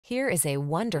Here is a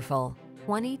wonderful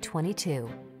 2022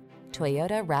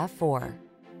 Toyota RAV4.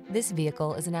 This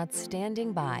vehicle is an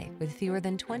outstanding buy with fewer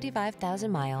than 25,000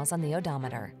 miles on the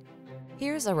odometer.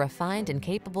 Here's a refined and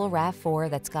capable RAV4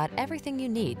 that's got everything you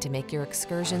need to make your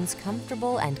excursions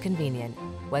comfortable and convenient.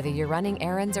 Whether you're running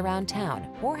errands around town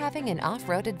or having an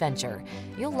off-road adventure,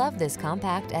 you'll love this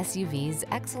compact SUV's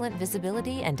excellent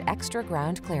visibility and extra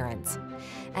ground clearance.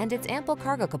 And its ample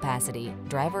cargo capacity,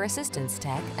 driver assistance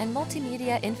tech, and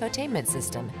multimedia infotainment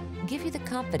system give you the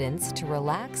confidence to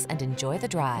relax and enjoy the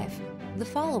drive. The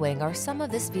following are some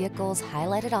of this vehicle's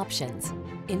highlighted options: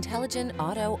 intelligent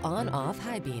auto on-off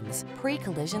high beams,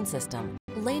 pre-collision system,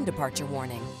 lane departure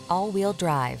warning, all-wheel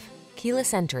drive,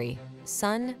 keyless entry,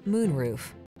 sun,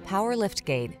 moonroof, power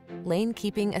liftgate, lane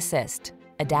keeping assist,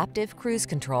 adaptive cruise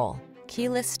control,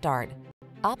 keyless start.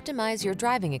 Optimize your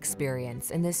driving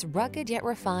experience in this rugged yet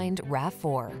refined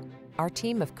RAV4. Our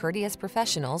team of courteous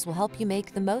professionals will help you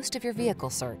make the most of your vehicle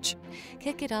search.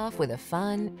 Kick it off with a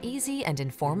fun, easy, and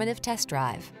informative test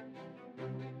drive.